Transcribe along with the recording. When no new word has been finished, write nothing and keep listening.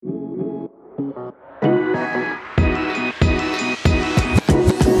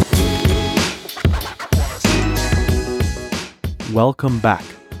Welcome back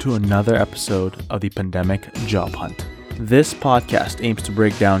to another episode of the Pandemic Job Hunt. This podcast aims to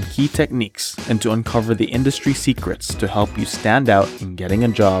break down key techniques and to uncover the industry secrets to help you stand out in getting a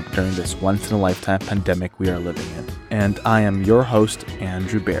job during this once-in-a-lifetime pandemic we are living in. And I am your host,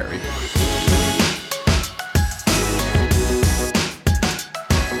 Andrew Barry.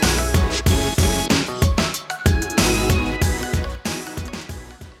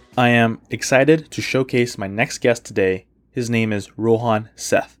 I am excited to showcase my next guest today. His name is Rohan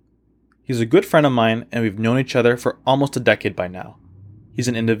Seth. He's a good friend of mine and we've known each other for almost a decade by now. He's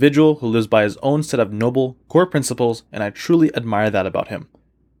an individual who lives by his own set of noble core principles and I truly admire that about him.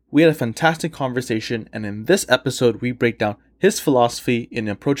 We had a fantastic conversation and in this episode we break down his philosophy in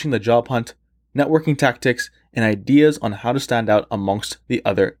approaching the job hunt, networking tactics, and ideas on how to stand out amongst the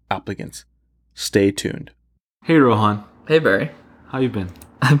other applicants. Stay tuned. Hey Rohan. Hey Barry. How you been?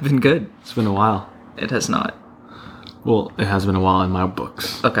 I've been good. It's been a while. It has not. Well, it has been a while in my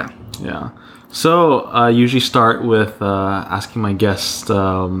books. Okay. Yeah. So I usually start with asking my guests,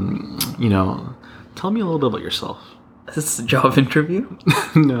 tell me a little bit about yourself. Is this a job interview?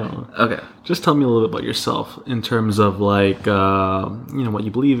 No. Okay. Just tell me a little bit about yourself in terms of like, what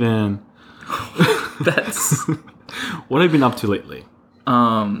you believe in. That's... What have you been up to lately?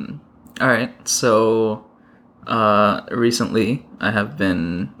 All right. So... recently I have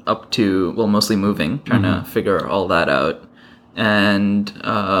been up to, mostly moving, trying to figure all that out. And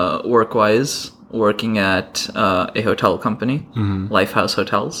work-wise, working at a hotel company, Lifehouse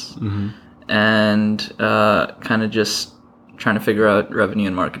Hotels. And kind of just trying to figure out revenue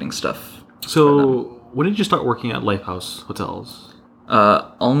and marketing stuff. So when did you start working at Lifehouse Hotels?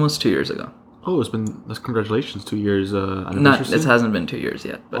 Almost 2 years ago. Oh, congratulations, 2 years anniversary? It hasn't been 2 years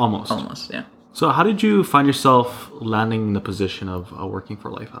yet, but almost, yeah. So how did you find yourself landing in the position of working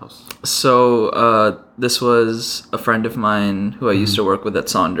for Lifehouse? So this was a friend of mine who I used to work with at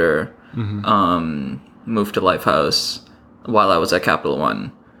Sonder, moved to Lifehouse while I was at Capital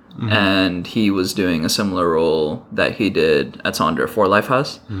One. And he was doing a similar role that he did at Sonder for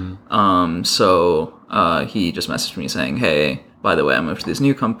Lifehouse. So he just messaged me saying, hey, by the way, I moved to this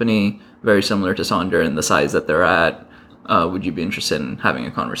new company, very similar to Sonder in the size that they're at. Would you be interested in having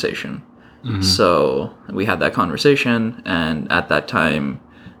a conversation? So we had that conversation, and at that time,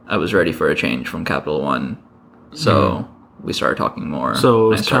 I was ready for a change from Capital One. So we started talking more.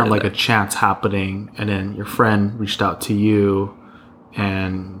 So it's kind of like a chance happening, and then your friend reached out to you,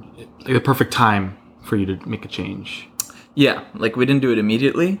 and like the perfect time for you to make a change. Yeah, like we didn't do it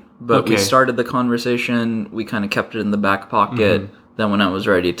immediately, but we started the conversation. We kind of kept it in the back pocket. Then when I was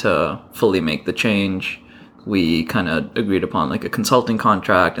ready to fully make the change, we kind of agreed upon like a consulting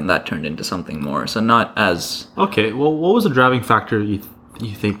contract, and that turned into something more. So not as... Okay, well, what was the driving factor you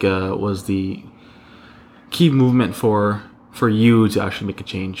think was the key movement for you to actually make a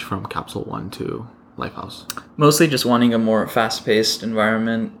change from Capital One to Lifehouse? Mostly just wanting a more fast-paced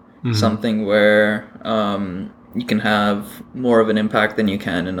environment, something where you can have more of an impact than you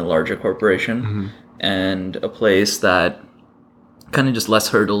can in a larger corporation, and a place that kind of just less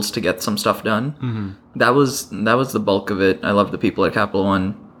hurdles to get some stuff done. That was the bulk of it. I love the people at Capital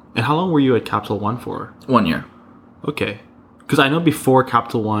One. And how long were you at Capital One for? 1 year. Okay. Because I know before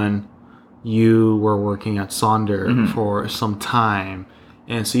Capital One, you were working at Sonder for some time.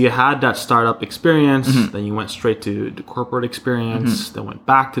 And so you had that startup experience, then you went straight to the corporate experience, then went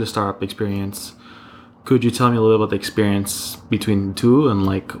back to the startup experience. Could you tell me a little about the experience between the two and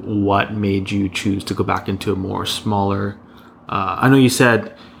like what made you choose to go back into a more smaller... I know you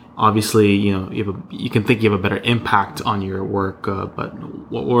said, obviously, you can think you have a better impact on your work, but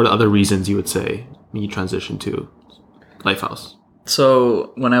what were the other reasons you would say when you transitioned to Lifehouse?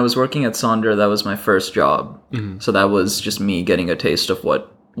 So when I was working at Sonder, that was my first job. So that was just me getting a taste of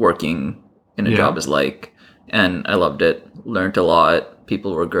what working in a job is like. And I loved it, learned a lot,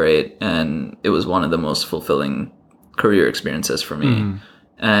 people were great, and it was one of the most fulfilling career experiences for me.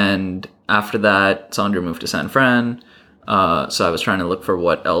 And after that, Sonder moved to San Fran. So I was trying to look for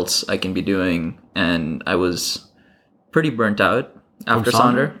what else I can be doing, and I was pretty burnt out after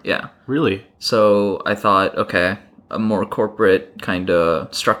Sonder. Yeah. Really? So I thought, okay, a more corporate kind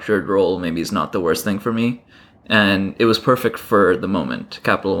of structured role maybe is not the worst thing for me. And it was perfect for the moment,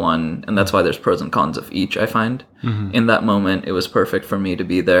 Capital One, and that's why there's pros and cons of each, I find. In that moment, it was perfect for me to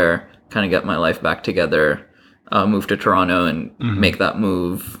be there, kind of get my life back together, move to Toronto and make that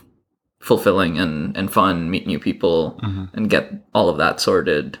move fulfilling and fun, meet new people, and get all of that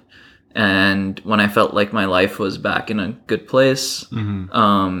sorted. And when I felt like my life was back in a good place,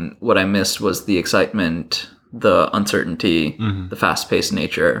 what I missed was the excitement, the uncertainty, the fast-paced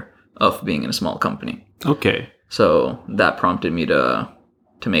nature of being in a small company. Okay. So that prompted me to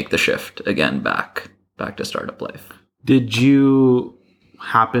make the shift again back to startup life. Did you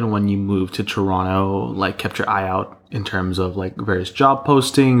happen when you moved to Toronto, like kept your eye out in terms of like various job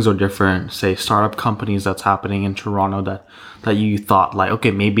postings or different, say, startup companies that's happening in Toronto that you thought like, okay,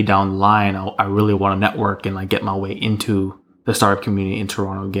 maybe down the line, I really want to network and like get my way into the startup community in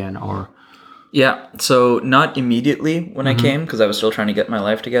Toronto again? Or yeah, so not immediately when I came, because I was still trying to get my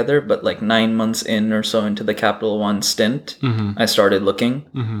life together, but like 9 months in or so into the Capital One stint, I started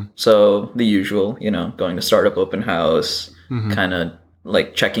looking. So the usual, going to startup open house, kind of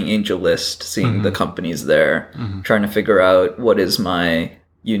like checking angel list, seeing the companies there, trying to figure out what is my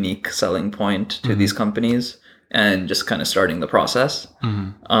unique selling point to these companies, and just kind of starting the process.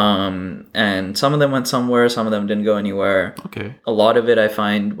 And some of them went somewhere, some of them didn't go anywhere. Okay. A lot of it I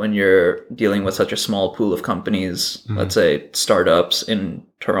find when you're dealing with such a small pool of companies, let's say startups in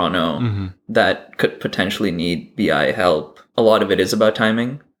Toronto, that could potentially need BI help. A lot of it is about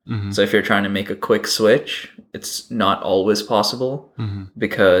timing. So if you're trying to make a quick switch, it's not always possible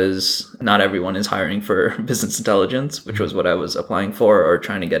because not everyone is hiring for business intelligence, which was what I was applying for or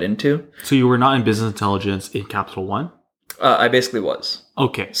trying to get into. So you were not in business intelligence in Capital One? I basically was.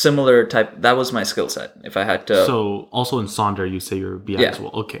 Okay. Similar type. That was my skill set. If I had to. So also in Sonder, you say you're BI as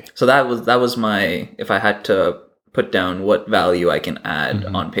well. Okay. So that was my. If I had to put down what value I can add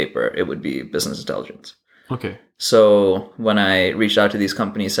on paper, it would be business intelligence. Okay. So when I reached out to these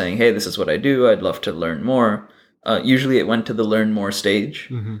companies saying, hey, this is what I do, I'd love to learn more. Usually it went to the learn more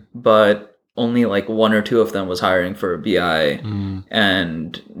stage, but only like 1 or 2 of them was hiring for BI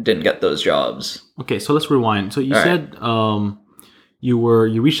and didn't get those jobs. Okay, so let's rewind. So you said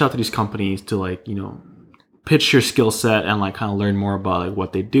you reached out to these companies to like, pitch your skill set and like kind of learn more about like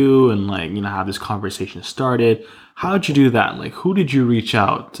what they do and like, have this conversation started. How did you do that? Like, who did you reach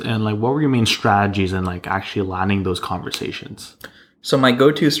out and like what were your main strategies in like actually landing those conversations? So my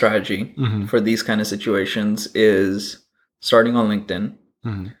go-to strategy for these kind of situations is starting on LinkedIn.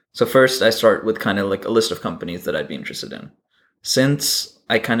 So first I start with kind of like a list of companies that I'd be interested in. Since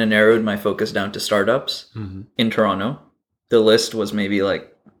I kind of narrowed my focus down to startups in Toronto, the list was maybe like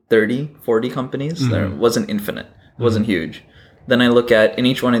 30, 40 companies. There wasn't infinite. It wasn't huge. Then I look at, in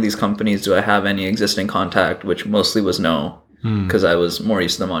each one of these companies, do I have any existing contact, which mostly was no, because I was more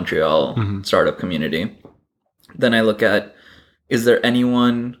east of the Montreal startup community. Then I look at, is there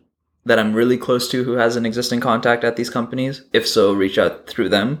anyone that I'm really close to who has an existing contact at these companies? If so, reach out through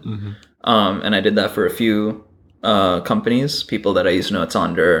them. And I did that for a few companies, people that I used to know at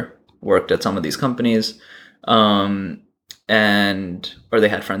Sonder, worked at some of these companies, or they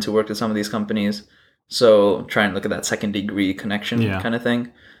had friends who worked at some of these companies. So try and look at that second degree connection kind of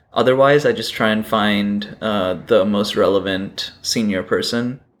thing. Otherwise, I just try and find the most relevant senior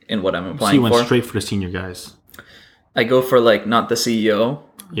person in what I'm applying for. So you went straight for the senior guys. I go for like not the CEO.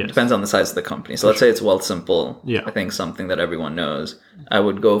 Yes. Depends on the size of the company. So let's say it's Wealthsimple. Yeah. I think something that everyone knows. I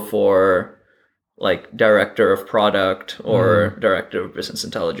would go for like director of product or director of business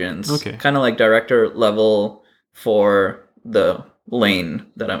intelligence. Okay. Kind of like director level for the lane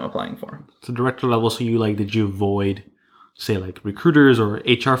that I'm applying for. So director level, so did you avoid, say, like recruiters or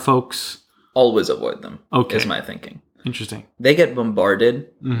HR folks? Always avoid them, okay, is my thinking. Interesting. They get bombarded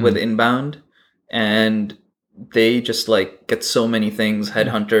with inbound, and they just like get so many things,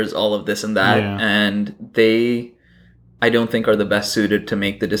 headhunters, all of this and that, and I don't think are the best suited to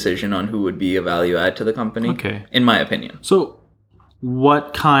make the decision on who would be a value add to the company, in my opinion. So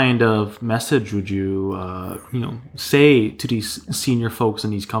what kind of message would you, say to these senior folks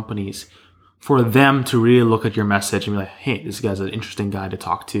in these companies for them to really look at your message and be like, hey, this guy's an interesting guy to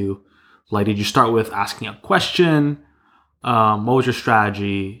talk to? Like, did you start with asking a question? What was your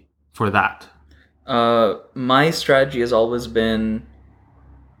strategy for that? My strategy has always been,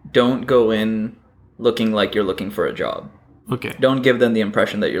 don't go in looking like you're looking for a job. Okay. Don't give them the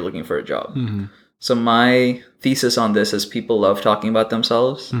impression that you're looking for a job. So my thesis on this is people love talking about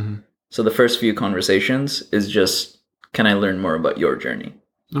themselves. So the first few conversations is just, can I learn more about your journey?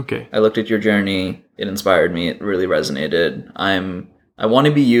 Okay. I looked at your journey. It inspired me. It really resonated. I want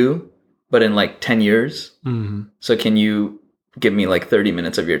to be you, but in like 10 years. So can you give me like 30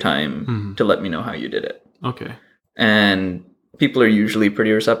 minutes of your time to let me know how you did it? Okay. And people are usually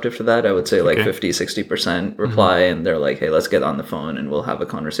pretty receptive to that. I would say like 50-60% reply, and they're like, hey, let's get on the phone and we'll have a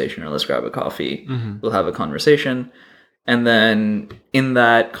conversation, or let's grab a coffee. We'll have a conversation. And then in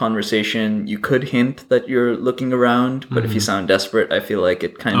that conversation, you could hint that you're looking around, but if you sound desperate, I feel like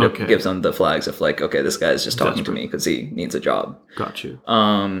it kind of gives them the flags of like, okay, this guy's just talking to me because he needs a job. Got you.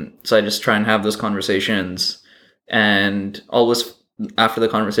 So I just try and have those conversations, and always after the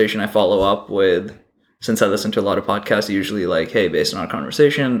conversation, I follow up with, since I listen to a lot of podcasts, usually like, hey, based on our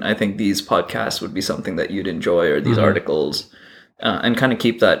conversation, I think these podcasts would be something that you'd enjoy, or these articles, and kind of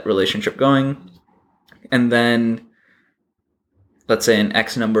keep that relationship going. And then, let's say in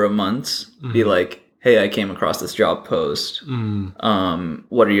X number of months, be like, hey, I came across this job post.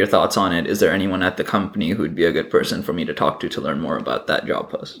 What are your thoughts on it? Is there anyone at the company who'd be a good person for me to talk to learn more about that job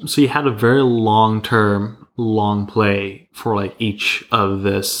post? So you had a very long-term, long play for like each of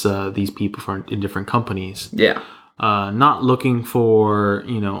these people in different companies. Yeah. Not looking for,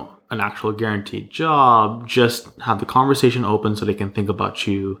 an actual guaranteed job, just have the conversation open so they can think about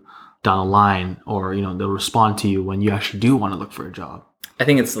you down the line, or they'll respond to you when you actually do want to look for a job. I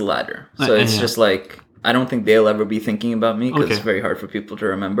think it's the latter. So it's just like, I don't think they'll ever be thinking about me because it's very hard for people to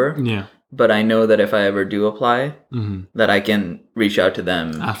remember. Yeah. But I know that if I ever do apply, that I can reach out to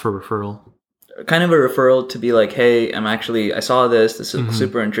them. Ask for a referral. Kind of a referral to be like, hey, I saw this. This is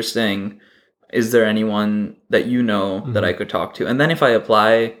super interesting. Is there anyone that you know that I could talk to? And then if I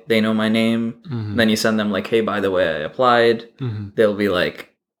apply, they know my name. Then you send them like, hey, by the way, I applied. They'll be like,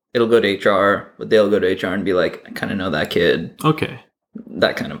 it'll go to HR, but they'll go to HR and be like, I kind of know that kid. Okay.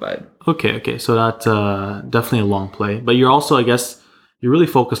 That kind of vibe. Okay. So that's definitely a long play. But you're also, I guess, you're really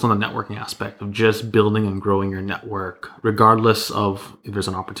focused on the networking aspect of just building and growing your network, regardless of if there's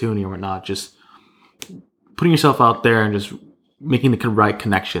an opportunity or not. Just putting yourself out there and just making the right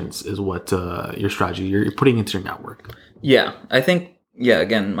connections is what your strategy, you're putting into your network. Yeah. I think,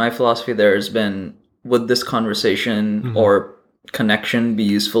 again, my philosophy there has been, would this conversation or connection be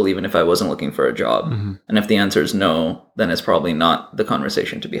useful even if I wasn't looking for a job? And if the answer is no, then it's probably not the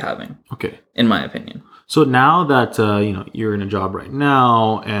conversation to be having. Okay. In my opinion. So now that you're in a job right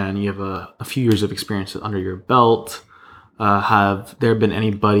now and you have a few years of experience under your belt, have there been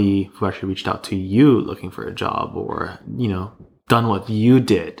anybody who actually reached out to you looking for a job, or done what you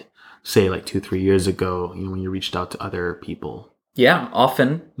did, say like 2-3 years ago, when you reached out to other people? Yeah,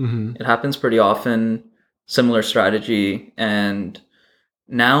 often. It happens pretty often. Similar strategy. And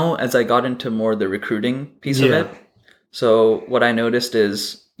now as I got into more the recruiting piece of it, so what I noticed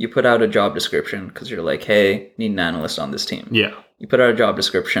is you put out a job description because you're like, hey, need an analyst on this team. Yeah. You put out a job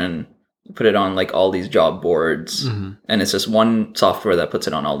description, you put it on like all these job boards, and it's just one software that puts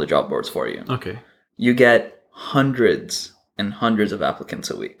it on all the job boards for you. Okay. You get hundreds and hundreds of applicants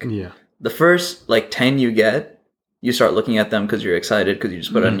a week. Yeah. The first like 10 you get, you start looking at them because you're excited because you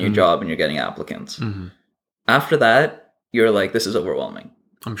just put out a new job and you're getting applicants. After that, you're like, this is overwhelming.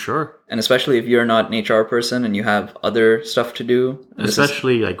 I'm sure. And especially if you're not an HR person and you have other stuff to do.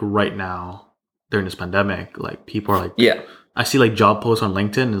 Especially like right now during this pandemic, like people are like, I see like job posts on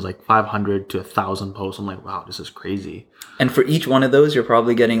LinkedIn is like 500 to 1,000 posts. I'm like, wow, this is crazy. And for each one of those, you're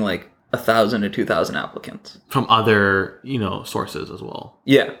probably getting like 1,000 to 2,000 applicants from other, sources as well.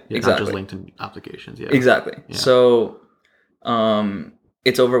 Yeah, exactly. Not just LinkedIn applications. Yeah, exactly. Yeah. So,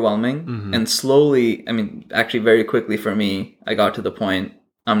 it's overwhelming, and slowly, actually very quickly for me, I got to the point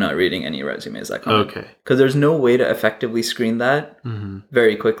I'm not reading any resumes that come. Okay. Because there's no way to effectively screen that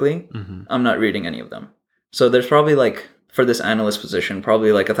very quickly. I'm not reading any of them. So there's probably like, for this analyst position,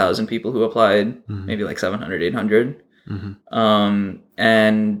 probably like 1,000 people who applied, maybe like 700, 800.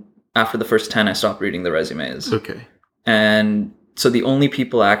 And after the first 10, I stopped reading the resumes. Okay. And so the only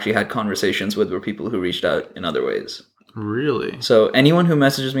people I actually had conversations with were people who reached out in other ways. Really? So anyone who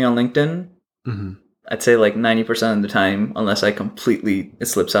messages me on LinkedIn, I'd say like 90% of the time, unless it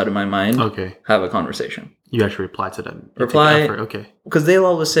slips out of my mind, have a conversation. You actually reply to them. Reply. Okay. Because they'll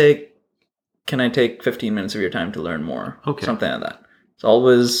always say, can I take 15 minutes of your time to learn more? Okay. Something like that. So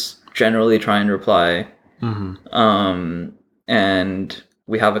always generally try and reply. And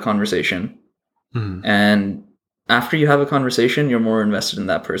we have a conversation. And after you have a conversation, you're more invested in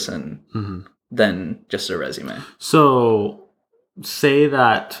that person than just a resume. So say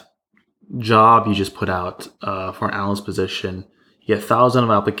that job you just put out for an analyst position, you get 1,000 of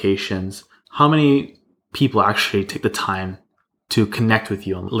applications. How many people actually take the time to connect with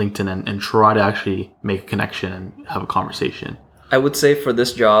you on LinkedIn and try to actually make a connection and have a conversation? I would say for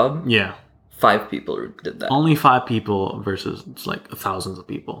this job, 5 people did that. Only 5 people versus like thousands of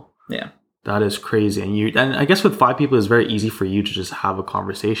people. Yeah. That is crazy. And I guess with 5 people, it's very easy for you to just have a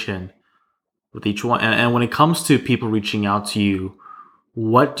conversation with each one. And when it comes to people reaching out to you,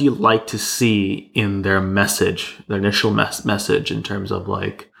 what do you like to see in their message, their initial message, in terms of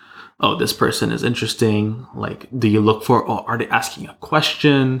like, oh, this person is interesting? Like, do you look for, oh, are they asking a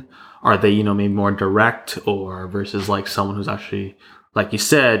question? Are they, maybe more direct, or versus like someone who's actually, like you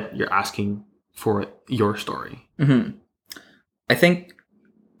said, you're asking for your story? Mm-hmm. I think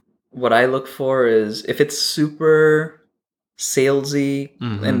what I look for is if it's super salesy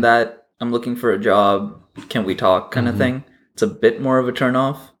in that I'm looking for a job, can we talk kind of thing, it's a bit more of a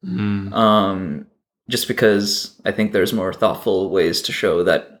turnoff. Just because I think there's more thoughtful ways to show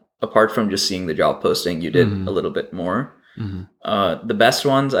that apart from just seeing the job posting, you did a little bit more. The best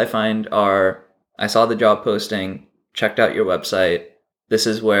ones I find are, I saw the job posting, checked out your website, this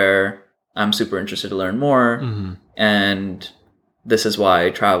is where I'm super interested to learn more, and this is why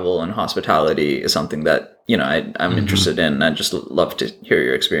travel and hospitality is something that, I'm interested in. I'd just love to hear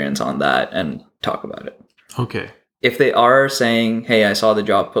your experience on that and talk about it. Okay. If they are saying, hey, I saw the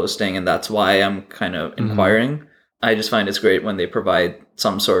job posting and that's why I'm kind of inquiring, I just find it's great when they provide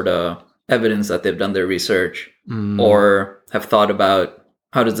some sort of evidence that they've done their research or have thought about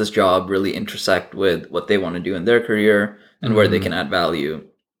how does this job really intersect with what they want to do in their career and where they can add value,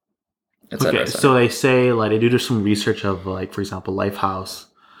 etc. Okay, so they say, like, they do some research of, like, for example, Lifehouse,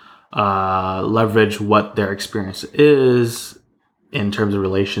 leverage what their experience is in terms of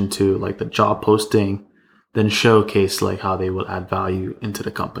relation to, like, the job posting, then showcase, like, how they will add value into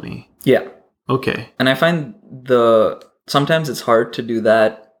the company. Yeah. Okay. And I find sometimes it's hard to do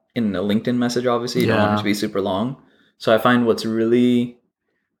that in a LinkedIn message, obviously. You don't want it to be super long. So I find what's really,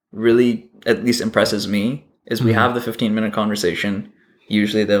 really at least impresses me is we have the 15-minute conversation.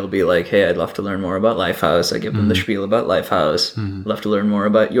 Usually they'll be like, hey, I'd love to learn more about Lifehouse. I give them the spiel about Lifehouse. Love to learn more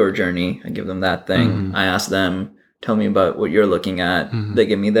about your journey. I give them that thing. I ask them, tell me about what you're looking at. They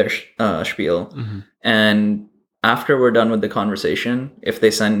give me their spiel. And after we're done with the conversation, if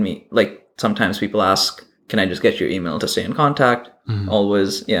they send me, like, sometimes people ask, can I just get your email to stay in contact?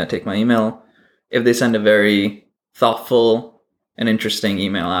 Always, take my email. If they send a very thoughtful and interesting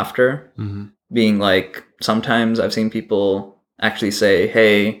email after, being like, sometimes I've seen people actually say,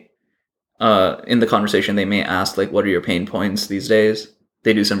 hey, in the conversation, they may ask, like, what are your pain points these days?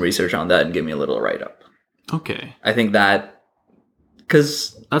 They do some research on that and give me a little write-up. Okay. I think that,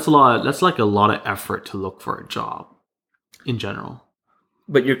 because that's like a lot of effort to look for a job in general.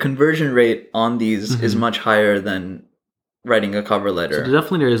 But your conversion rate on these is much higher than writing a cover letter. So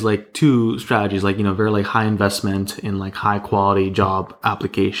definitely there is, like, two strategies, like, very, like, high investment in, like, high quality job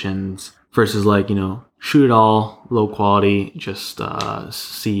applications versus, like, shoot it all, low quality, just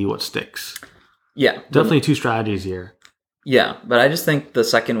see what sticks. Yeah. Definitely two strategies here. Yeah, but I just think the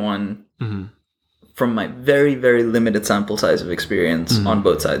second one, from my very, very limited sample size of experience on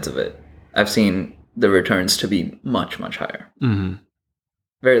both sides of it, I've seen the returns to be much, much higher.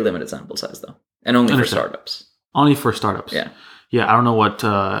 Very limited sample size, though. And only for startups. Only for startups. Yeah. Yeah, I don't know what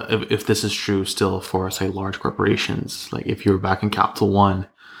if this is true still for, say, large corporations. Like, if you were back in Capital One,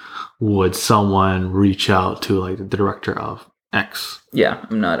 would someone reach out to, like, the director of X? Yeah,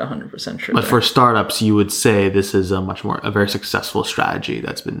 I'm not 100% sure. But for startups, you would say this is a very successful strategy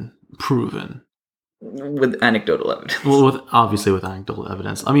that's been proven. With anecdotal evidence. Well, obviously with anecdotal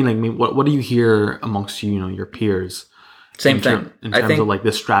evidence. I mean, what do you hear amongst your peers? Same thing. In terms of, like,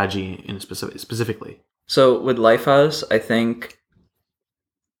 this strategy in specifically. So with Lifehouse, I think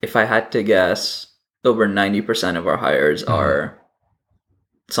if I had to guess, over 90% of our hires are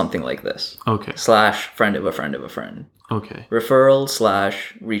something like this. Okay. / friend of a friend of a friend. Okay. Referral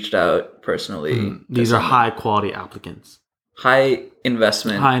 / reached out personally. These are high quality applicants. High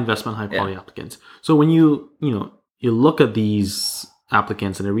investment, high quality applicants. So when you look at these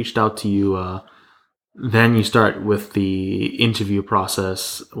applicants and they reached out to you, then you start with the interview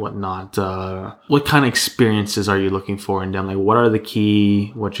process, whatnot. What kind of experiences are you looking for in them? Like, what are the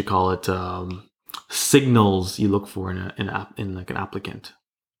key, signals you look for in like an applicant?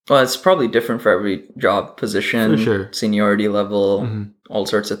 Well, it's probably different for every job position. For sure. Seniority level, all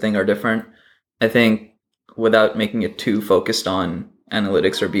sorts of things are different. I think without making it too focused on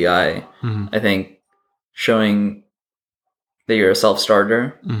analytics or BI, I think showing that you're a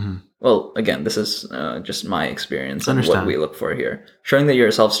self-starter. Well, again, this is just my experience and what we look for here. Showing that you're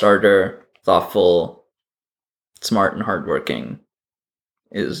a self-starter, thoughtful, smart, and hardworking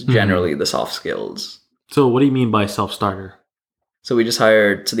is generally the soft skills. So what do you mean by self-starter? So we just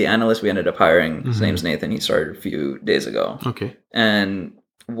hired, the analyst we ended up hiring, his name's Nathan. He started a few days ago. Okay. And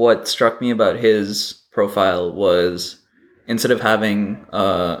what struck me about his profile was, instead of having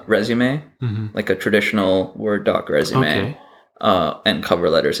a resume, like a traditional Word doc resume, and cover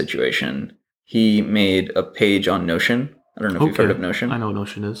letter situation, he made a page on Notion. I don't know if you've heard of Notion. I know what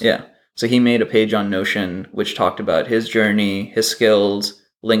Notion is. Yeah. So he made a page on Notion which talked about his journey, his skills,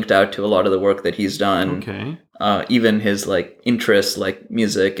 linked out to a lot of the work that he's done. Okay. Even his like interests, like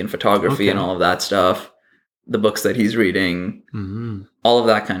music and photography and all of that stuff, the books that he's reading, all of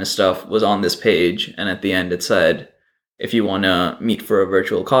that kind of stuff was on this page. And at the end it said, if you want to meet for a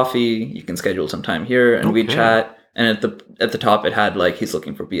virtual coffee, you can schedule some time here and we chat. And at the top it had like, he's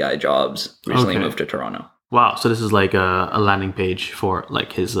looking for BI jobs, recently moved to Toronto. Wow. So this is like a landing page for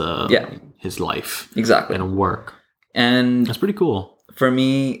like his life. Exactly. And work. And that's pretty cool. For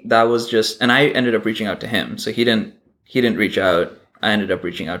me, that was just, and I ended up reaching out to him. So he didn't reach out. I ended up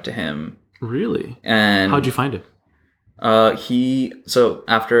reaching out to him. Really? And how'd you find it? So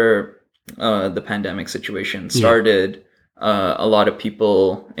after the pandemic situation started, a lot of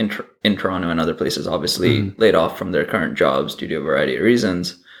people in Toronto and other places obviously laid off from their current jobs due to a variety of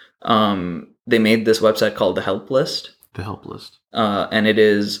reasons. They made this website called The Help List. The Help List. And it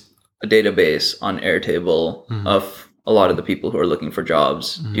is a database on Airtable of a lot of the people who are looking for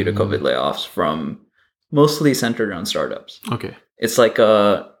jobs due to COVID layoffs, from mostly centered around startups. Okay. It's like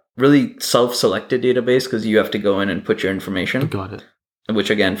a really self-selected database because you have to go in and put your information. Got it. Which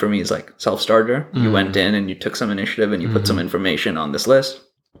again, for me, is like self-starter. You went in and you took some initiative and you put some information on this list.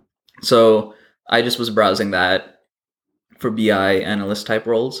 So I just was browsing that for BI analyst type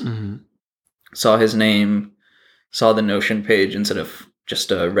roles. Saw his name, saw the Notion page instead of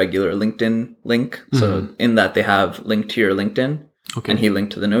just a regular LinkedIn link. So in that they have linked to your LinkedIn, and he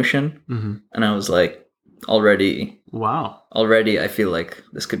linked to the Notion. And I was like, already I feel like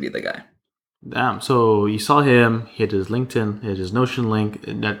this could be the guy. Damn. So you saw him, he had his LinkedIn, he had his Notion link,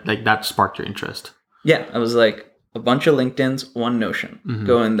 and that sparked your interest. Yeah, I was like, a bunch of LinkedIns, one Notion.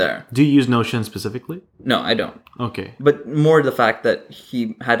 Go in there. Do you use Notion specifically? No, I don't. Okay. But more the fact that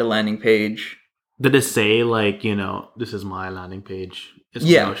he had a landing page. Did it say like, this is my landing page?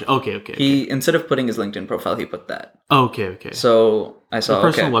 Notion. Okay. He, instead of putting his LinkedIn profile, he put that. Okay. So I saw a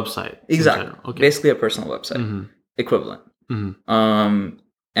personal website. Exactly. Okay. Basically a personal website. Equivalent.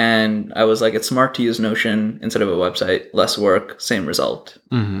 And I was like, it's smart to use Notion instead of a website. Less work, same result.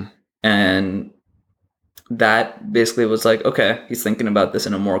 And that basically was like, okay, he's thinking about this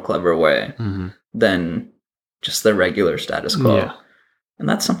in a more clever way than just the regular status quo. Yeah. And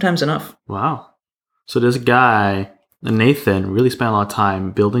that's sometimes enough. Wow. So this guy, Nathan, really spent a lot of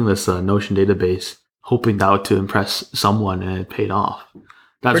time building this Notion database, hoping that to impress someone, and it paid off.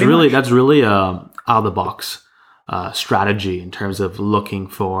 That's really out of the box strategy in terms of looking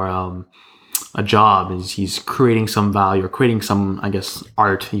for a job. He's creating some value, or creating some, I guess,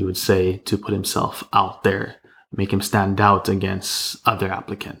 art, you would say, to put himself out there, make him stand out against other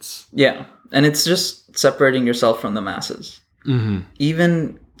applicants. Yeah, and it's just separating yourself from the masses.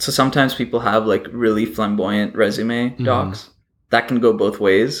 Even so, sometimes people have like really flamboyant resume docs. That can go both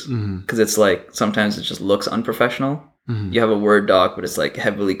ways, because it's like sometimes it just looks unprofessional. You have a Word doc, but it's like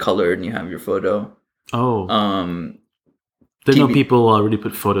heavily colored, and you have your photo. There's no people already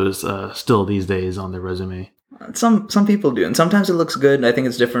put photos still these days on their resume. Some people do, and sometimes it looks good. I think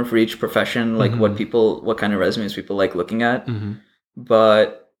it's different for each profession, like what kind of resumes people like looking at.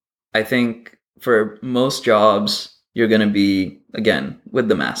 But I think for most jobs, you're going to be, again, with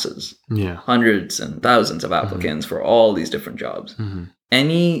the masses. Yeah. Hundreds and thousands of applicants for all these different jobs.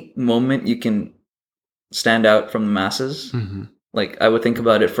 Any moment you can stand out from the masses, like I would think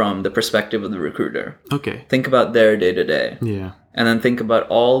about it from the perspective of the recruiter. Okay. Think about their day-to-day. Yeah. And then think about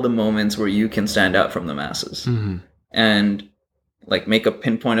all the moments where you can stand out from the masses. And like make a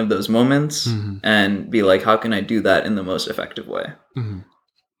pinpoint of those moments and be like, how can I do that in the most effective way?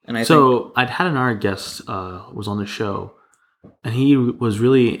 And I'd had another guest was on the show, and he was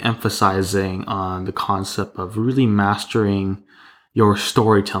really emphasizing on the concept of really mastering your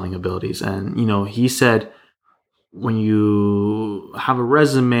storytelling abilities. And, he said when you have a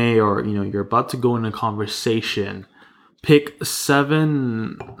resume, or, you're about to go in a conversation, pick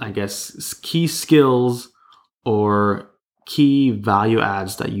 7, I guess, key skills or key value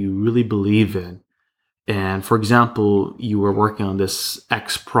adds that you really believe in. And for example, you were working on this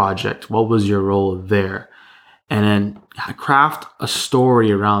X project. What was your role there? And then craft a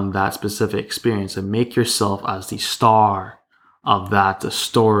story around that specific experience and make yourself as the star of that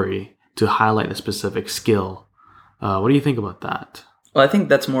story to highlight a specific skill. What do you think about that? Well, I think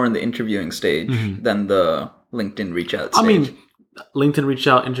that's more in the interviewing stage than the LinkedIn reach out stage. I mean, LinkedIn reach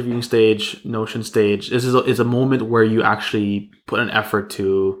out, interviewing stage, Notion stage. This is a moment where you actually put an effort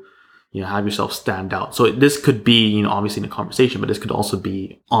to have yourself stand out. So this could be, obviously in a conversation, but this could also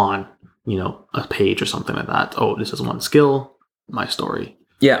be on, a page or something like that. Oh, this is one skill, my story.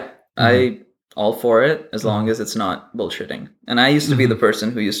 Yeah, I all for it as long as it's not bullshitting. And I used to be the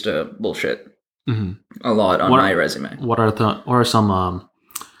person who used to bullshit a lot on my resume. What are some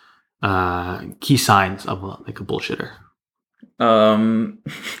key signs of like a bullshitter?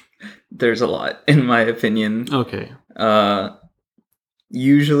 There's a lot, in my opinion. Okay.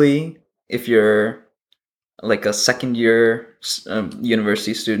 Usually, if you're like a second year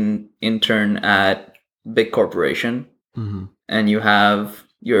university student intern at big corporation, and you have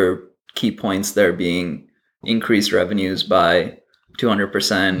your key points there being increased revenues by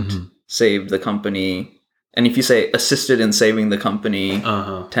 200%, saved the company, and if you say assisted in saving the company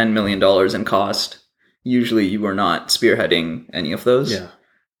 $10 million in cost, usually you are not spearheading any of those. Yeah.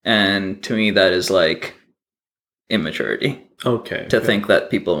 And to me, that is like immaturity. Okay. To think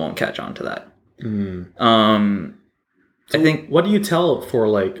that people won't catch on to that. So I think. What do you tell for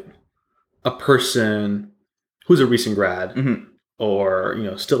like a person who's a recent grad, or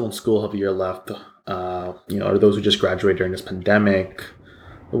still in school, have a year left, or those who just graduated during this pandemic?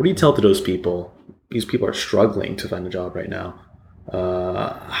 What do you tell to those people? These people are struggling to find a job right now.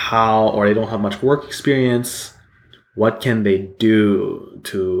 Or they don't have much work experience. What can they do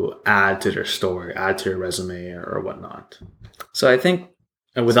to add to their story, add to their resume or whatnot? So I think,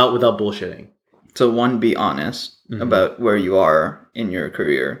 and without bullshitting. So one, be honest about where you are in your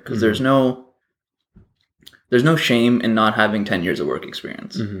career, because there's no shame in not having 10 years of work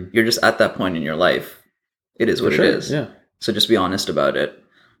experience. You're just at that point in your life. It is what it is. Yeah. So just be honest about it,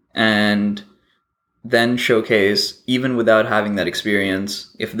 and then showcase, even without having that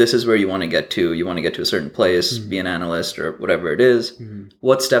experience, if this is where you want to get to a certain place, be an analyst or whatever it is,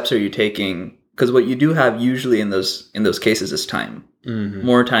 what steps are you taking? Because what you do have usually in those cases is time.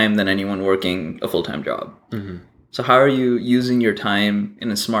 More time than anyone working a full-time job. So how are you using your time in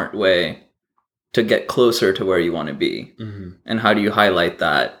a smart way to get closer to where you want to be? And how do you highlight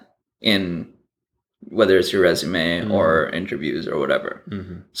that in whether it's your resume or interviews or whatever?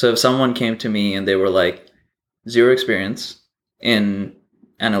 So if someone came to me and they were like, 0 experience in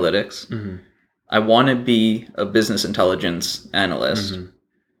analytics, I want to be a business intelligence analyst.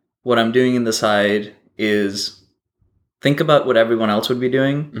 What I'm doing in the side is think about what everyone else would be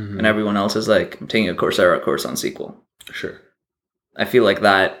doing, and everyone else is like, I'm taking a Coursera course on SQL. Sure. I feel like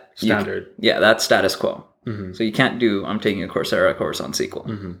that... Standard. That's status quo. So you can't do, I'm taking a Coursera course on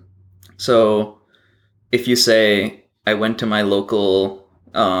SQL. So if you say, I went to my local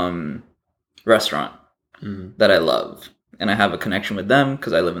restaurant that I love, and I have a connection with them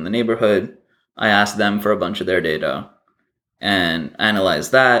because I live in the neighborhood, I asked them for a bunch of their data and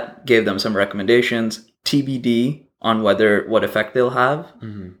analyzed that, gave them some recommendations, TBD on what effect they'll have,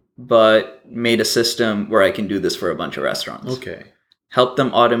 but made a system where I can do this for a bunch of restaurants. Okay. Help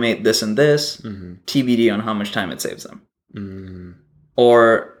them automate this and this, TBD on how much time it saves them.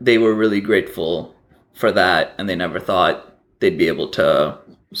 Or they were really grateful for that and they never thought they'd be able to.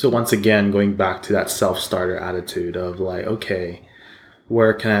 So once again, going back to that self-starter attitude of like, okay,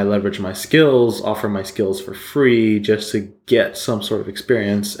 where can I leverage my skills, offer my skills for free just to get some sort of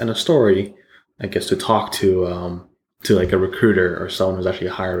experience and a story, I guess, to talk to like a recruiter or someone who's actually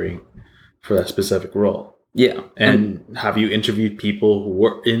hiring for that specific role. Yeah. And have you interviewed people who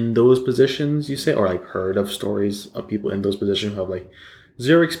were in those positions, you say, or like heard of stories of people in those positions who have like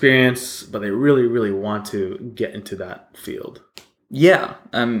 0 experience, but they really, really want to get into that field? Yeah.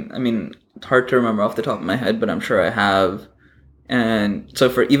 I mean, it's hard to remember off the top of my head, but I'm sure I have. And so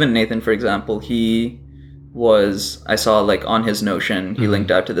for even Nathan, for example, I saw like on his Notion, he linked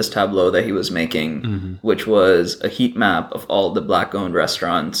out to this Tableau that he was making, which was a heat map of all the Black-owned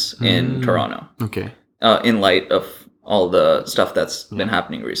restaurants in Toronto. Okay. In light of all the stuff that's been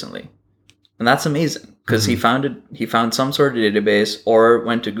happening recently. And that's amazing because he found some sort of database or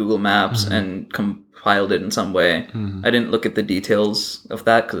went to Google Maps and compiled it in some way. I didn't look at the details of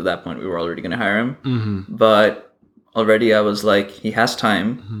that because at that point we were already going to hire him. But already I was like, he has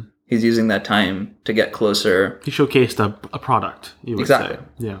time. He's using that time to get closer. He showcased a product, you would say.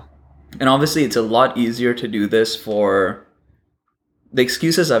 Yeah. And obviously it's a lot easier to do this for... The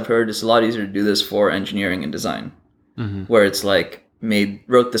excuses I've heard, it's a lot easier to do this for engineering and design. Where it's like,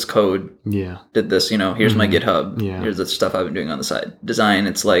 wrote this code, did this, here's my GitHub, here's the stuff I've been doing on the side. Design,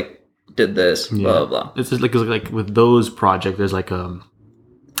 it's like, did this, blah, blah, blah. It's just like with those projects, there's like a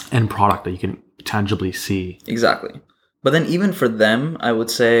end product that you can tangibly see. Exactly. But then even for them, I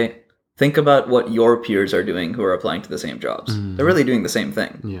would say, think about what your peers are doing who are applying to the same jobs. They're really doing the same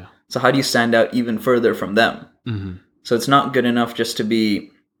thing. Yeah. So how do you stand out even further from them? So it's not good enough just to be,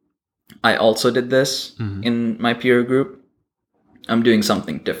 I also did this in my peer group. I'm doing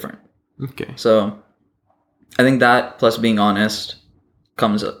something different. Okay. So I think that plus being honest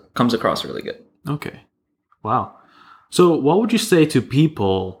comes across really good. Okay. Wow. So what would you say to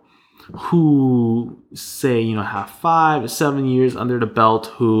people who say, have 5 to 7 years under the belt,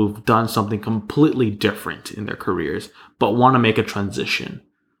 who've done something completely different in their careers, but want to make a transition?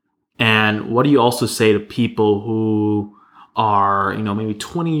 And what do you also say to people who are, maybe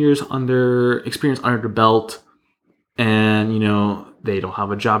 20 years experience under the belt, and, they don't have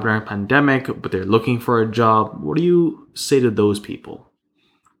a job during a pandemic, but they're looking for a job? What do you say to those people?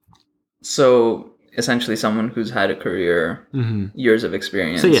 So essentially someone who's had a career, years of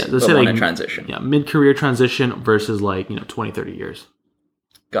experience, so yeah, let's say want like to transition. Yeah, mid-career transition versus 20, 30 years.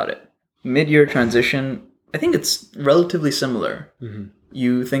 Got it. Mid-year transition, I think it's relatively similar.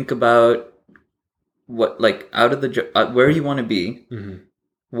 You think about what, out of the where you want to be.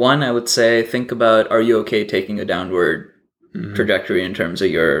 One, I would say, think about, are you okay taking a downward trajectory in terms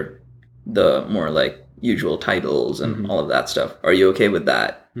of the more usual titles and all of that stuff? Are you okay with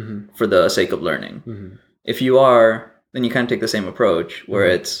that for the sake of learning? If you are, then you kind of take the same approach where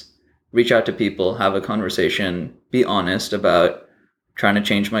it's reach out to people, have a conversation, be honest about trying to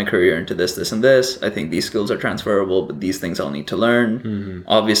change my career into this, this, and this. I think these skills are transferable, but these things I'll need to learn.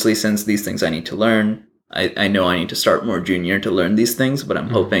 Obviously, since these things I need to learn, I know I need to start more junior to learn these things, but I'm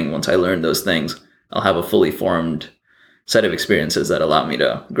hoping once I learn those things, I'll have a fully formed set of experiences that allow me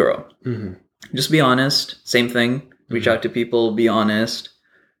to grow. Just be honest. Same thing. Reach out to people, be honest.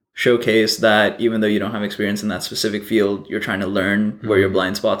 Showcase that even though you don't have experience in that specific field, you're trying to learn where your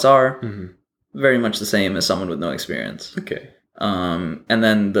blind spots are. Very much the same as someone with no experience. Okay. And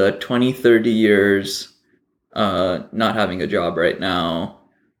then the 20, 30 years not having a job right now.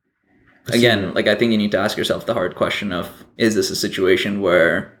 Again, I think you need to ask yourself the hard question of, is this a situation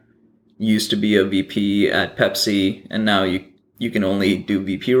where you used to be a VP at Pepsi and now you can only do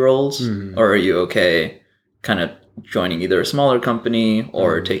VP roles? Or are you okay kind of joining either a smaller company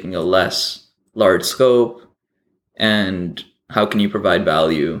or taking a less large scope? And how can you provide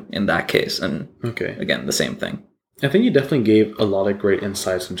value in that case? And again, the same thing. I think you definitely gave a lot of great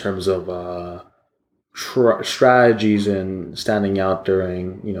insights in terms of strategies and standing out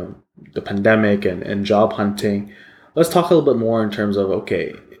during, the pandemic and job hunting. Let's talk a little bit more in terms of,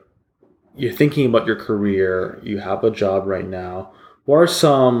 you're thinking about your career, you have a job right now. What are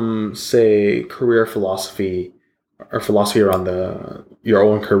some, say, career philosophy around your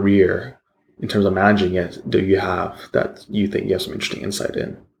own career in terms of managing it do you have that you think you have some interesting insight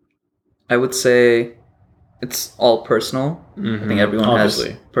in? I would say it's all personal. I think everyone has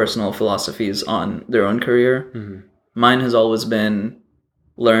personal philosophies on their own career. Mine has always been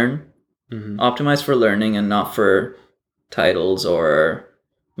learn, optimize for learning and not for titles or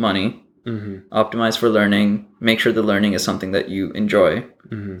money. Optimize for learning, make sure the learning is something that you enjoy,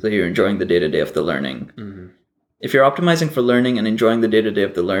 so you're enjoying the day-to-day of the learning. If you're optimizing for learning and enjoying the day-to-day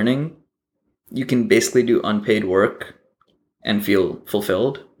of the learning, you can basically do unpaid work and feel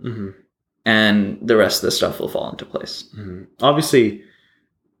fulfilled. And the rest of the stuff will fall into place. Obviously,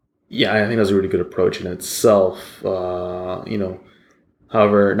 yeah, I think that's a really good approach in itself.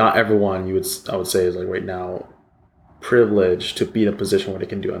 However, not everyone I would say is right now privileged to be in a position where they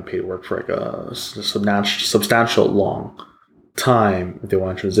can do unpaid work for a substantial long time if they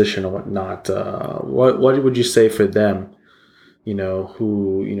want to transition or whatnot. What would you say for them,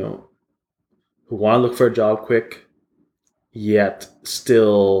 who want to look for a job quick, yet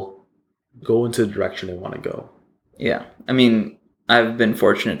still go into the direction they want to go? Yeah. I mean, I've been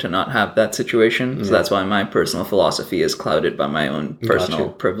fortunate to not have that situation. So that's why my personal philosophy is clouded by my own personal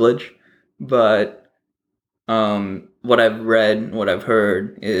privilege. But what I've read, what I've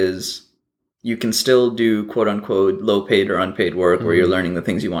heard is you can still do quote unquote low paid or unpaid work where you're learning the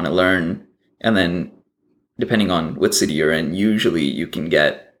things you want to learn. And then depending on what city you're in, usually you can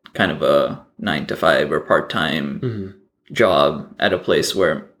get kind of a 9-to-5 or part-time job at a place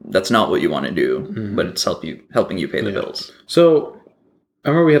where that's not what you want to do, but it's helping you pay the bills. So I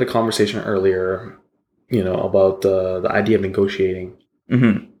remember we had a conversation earlier, about the idea of negotiating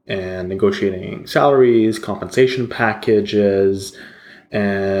and negotiating salaries, compensation packages,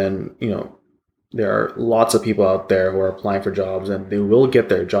 and there are lots of people out there who are applying for jobs and they will get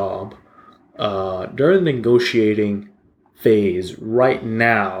their job during the negotiating phase right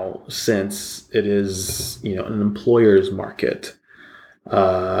now, since it is an employer's market.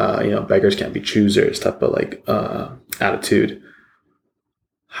 Beggars can't be choosers type of attitude.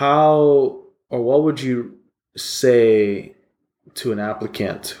 How or what would you say to an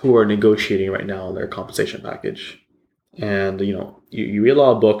applicant who are negotiating right now their compensation package? And you read a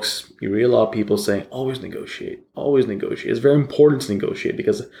lot of books, you read a lot of people saying always negotiate. It's very important to negotiate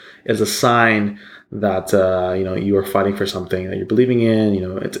because it's a sign that you are fighting for something that you're believing in.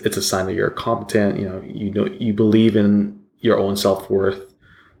 It's a sign that you're competent. You believe in your own self-worth.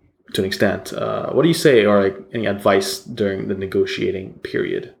 to an extent. What do you say, or like any advice during the negotiating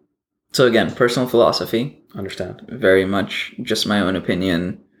period? So again, personal philosophy. Understand. Very much just my own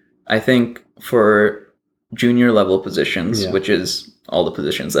opinion. I think for junior level positions, which is all the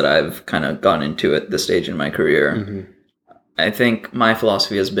positions that I've kind of gone into at this stage in my career, I think my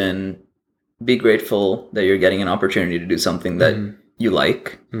philosophy has been be grateful that you're getting an opportunity to do something that you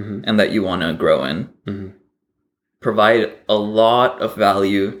like and that you want to grow in. Provide a lot of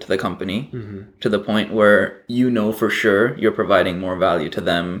value to the company to the point where you know for sure you're providing more value to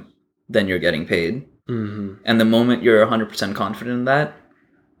them than you're getting paid. And the moment you're 100% confident in that,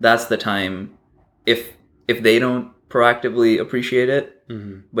 that's the time, if they don't proactively appreciate it,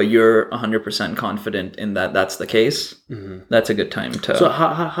 but you're 100% confident in that that's the case, that's a good time to... So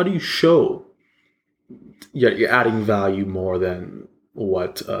how do you show you're adding value more than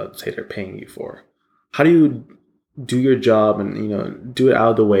what, say, they're paying you for? How do you do your job and, you know, do it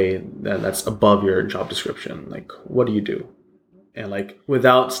out of the way that's above your job description? Like, what do you do? And like,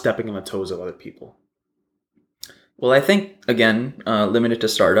 without stepping on the toes of other people? Well, I think, again, limited to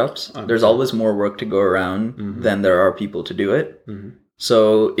startups, there's always more work to go around than there are people to do it.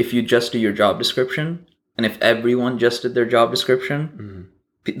 So if you just do your job description, and if everyone just did their job description,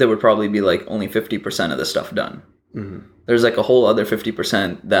 there would probably be like only 50% of the stuff done. There's like a whole other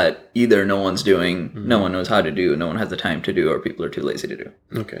 50% that either no one's doing, no one knows how to do, no one has the time to do, or people are too lazy to do.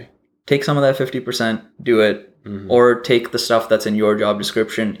 Okay. Take some of that 50%, do it, or take the stuff that's in your job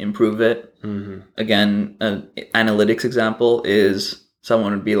description, improve it. Again, an analytics example is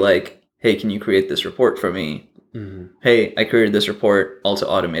someone would be like, hey, can you create this report for me? Hey, I created this report, also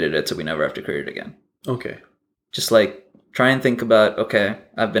automated it so we never have to create it again. Okay. Just like try and think about, okay,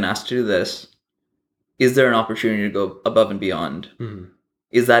 I've been asked to do this. Is there an opportunity to go above and beyond?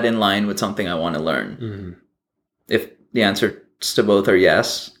 Is that in line with something I want to learn? If the answer to both are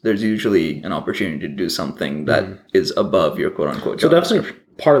yes, there's usually an opportunity to do something that is above your quote unquote job description.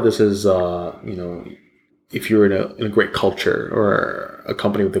 Part of this is, you know, if you're in a great culture or a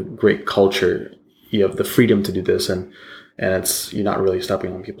company with a great culture, you have the freedom to do this, and it's, you're not really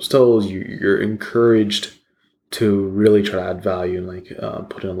stepping on people's toes. You're encouraged to really try to add value and like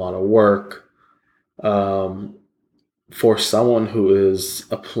put in a lot of work. For someone who is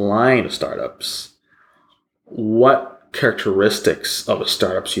applying to startups, what characteristics of a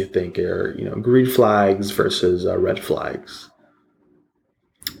startup do you think are, you know, green flags versus red flags?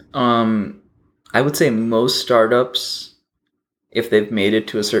 I would say most startups, if they've made it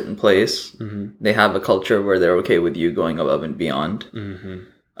to a certain place, they have a culture where they're okay with you going above and beyond.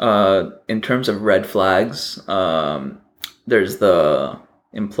 In terms of red flags, there's the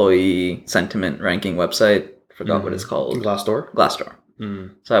employee sentiment ranking website. Forgot what it's called. Glassdoor.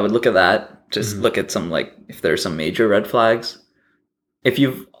 So I would look at that. Just look at some, like, if there's some major red flags. If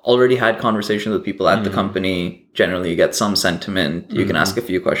you've already had conversations with people at the company, generally you get some sentiment. You can ask a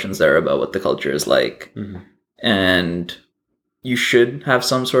few questions there about what the culture is like. And you should have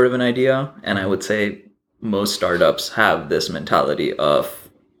some sort of an idea. And I would say most startups have this mentality of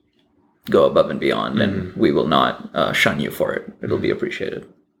go above and beyond, and we will not shun you for it. It'll be appreciated.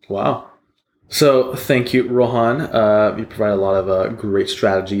 Wow. So thank you, Rohan. You provide a lot of great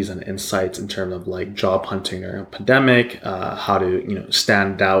strategies and insights in terms of like job hunting during a pandemic, how to, you know,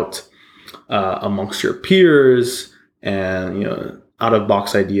 stand out amongst your peers, and, you know, out of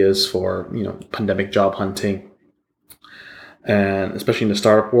box ideas for, you know, pandemic job hunting, and especially in the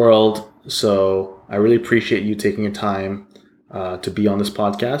startup world. So I really appreciate you taking your time to be on this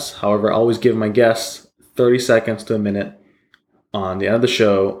podcast. However, I always give my guests 30 seconds to a minute on the end of the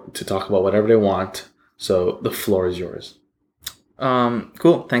show to talk about whatever they want. So the floor is yours.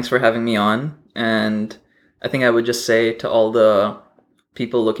 Cool. Thanks for having me on. And I think I would just say to all the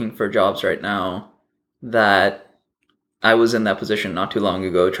people looking for jobs right now that I was in that position not too long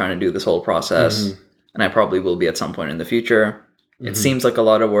ago trying to do this whole process. And I probably will be at some point in the future. It seems like a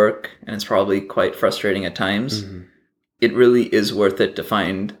lot of work, and it's probably quite frustrating at times. It really is worth it to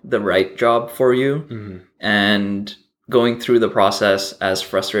find the right job for you. And going through the process, as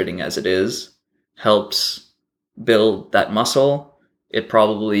frustrating as it is, helps build that muscle. It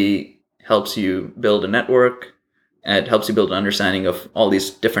probably helps you build a network, and it helps you build an understanding of all these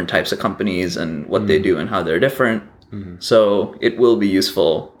different types of companies and what they do and how they're different. So it will be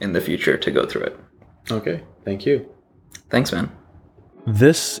useful in the future to go through it. Okay. Thank you. Thanks, man.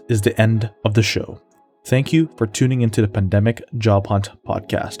 This is the end of the show. Thank you for tuning into the Pandemic Job Hunt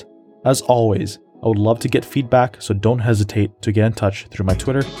podcast. As always, I would love to get feedback, so don't hesitate to get in touch through my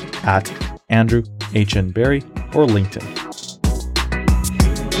Twitter @AndrewHNBerry or LinkedIn.